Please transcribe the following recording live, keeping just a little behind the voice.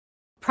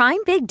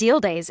Prime Big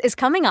Deal Days is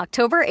coming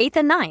October 8th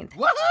and 9th.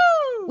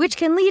 Woohoo! Which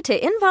can lead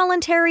to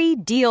involuntary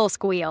deal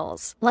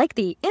squeals, like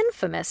the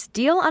infamous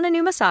deal on a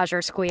new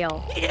massager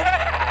squeal.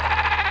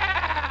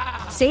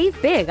 Yeah!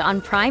 Save big on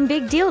Prime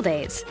Big Deal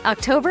Days,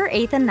 October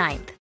 8th and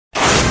 9th.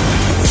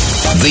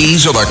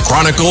 These are the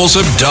Chronicles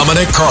of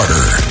Dominic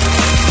Carter.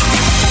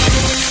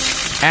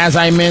 As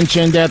I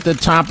mentioned at the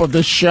top of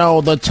the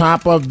show, the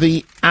top of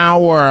the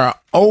hour,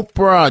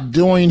 Oprah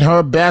doing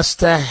her best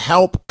to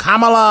help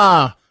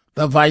Kamala,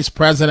 the Vice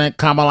President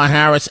Kamala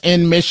Harris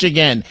in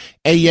Michigan,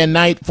 a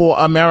Unite for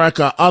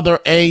America, other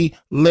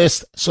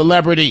A-list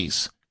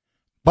celebrities.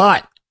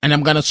 But, and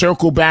I'm going to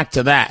circle back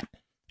to that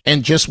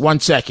in just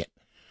 1 second,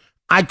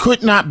 I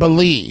could not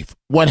believe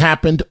what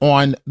happened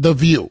on The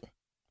View.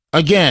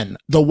 Again,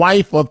 the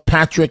wife of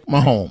Patrick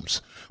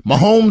Mahomes.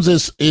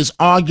 Mahomes is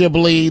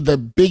arguably the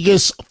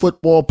biggest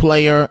football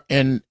player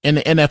in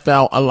the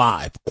NFL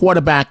alive,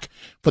 quarterback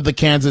for the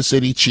Kansas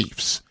City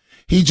Chiefs.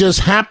 He just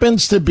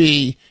happens to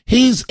be,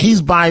 he's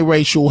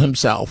biracial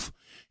himself,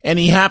 and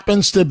he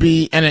happens to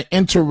be in an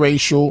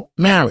interracial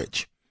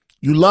marriage.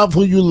 You love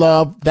who you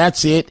love,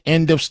 that's it,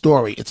 end of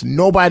story. It's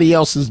nobody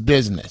else's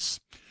business.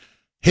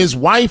 His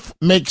wife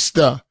makes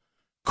the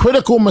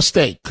critical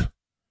mistake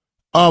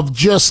of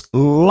just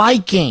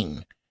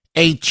liking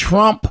a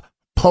Trump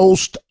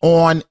post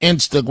on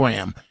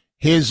Instagram.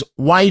 His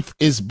wife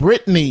is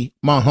Brittany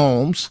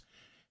Mahomes,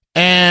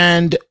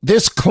 and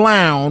this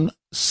clown,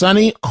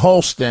 Sunny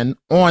Holston,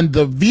 on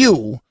The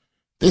View,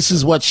 this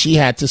is what she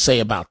had to say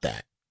about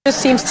that. It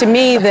just seems to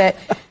me that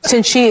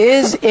since she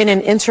is in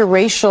an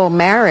interracial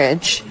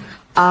marriage,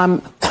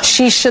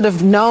 she should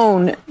have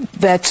known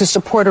that to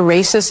support a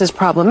racist is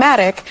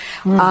problematic.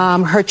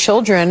 Her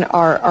children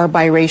are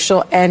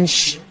biracial, and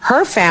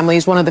her family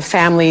is one of the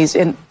families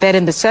that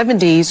in the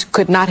 70s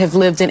could not have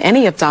lived in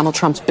any of Donald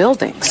Trump's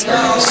buildings.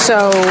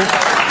 So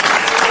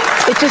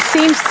it just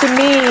seems to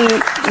me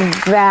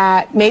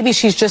that maybe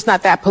she's just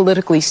not that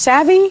politically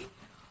savvy,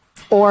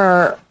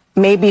 or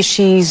maybe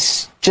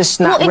she's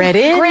just not read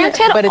in.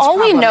 Granted, but it's all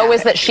we know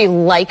is that she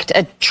liked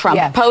a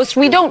Trump post.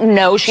 We don't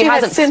know. She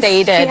hasn't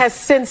stated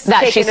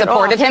that she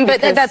supported him,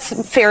 but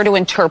that's fair to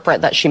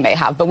interpret that she may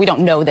have. But we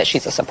don't know that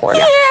she's a supporter.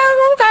 Yeah,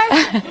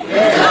 okay.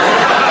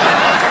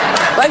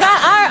 Like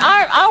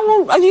I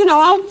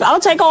won't, I'll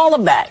take all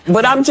of that.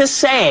 But I'm just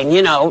saying,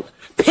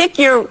 pick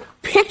your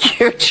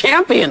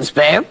champions,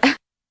 babe.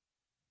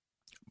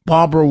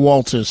 Barbara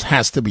Walters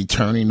has to be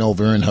turning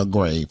over in her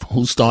grave,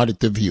 who started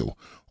The View.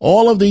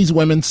 All of these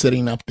women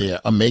sitting up there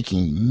are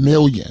making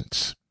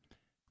millions.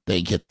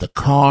 They get the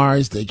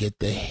cars, they get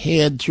the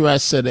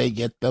hairdresser, they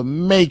get the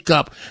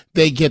makeup,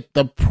 they get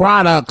the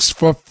products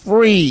for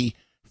free.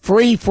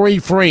 Free.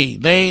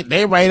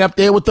 They right up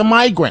there with the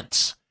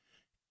migrants.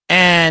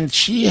 And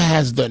she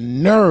has the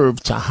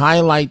nerve to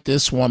highlight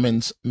this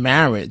woman's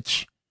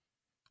marriage.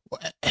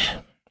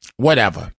 Whatever.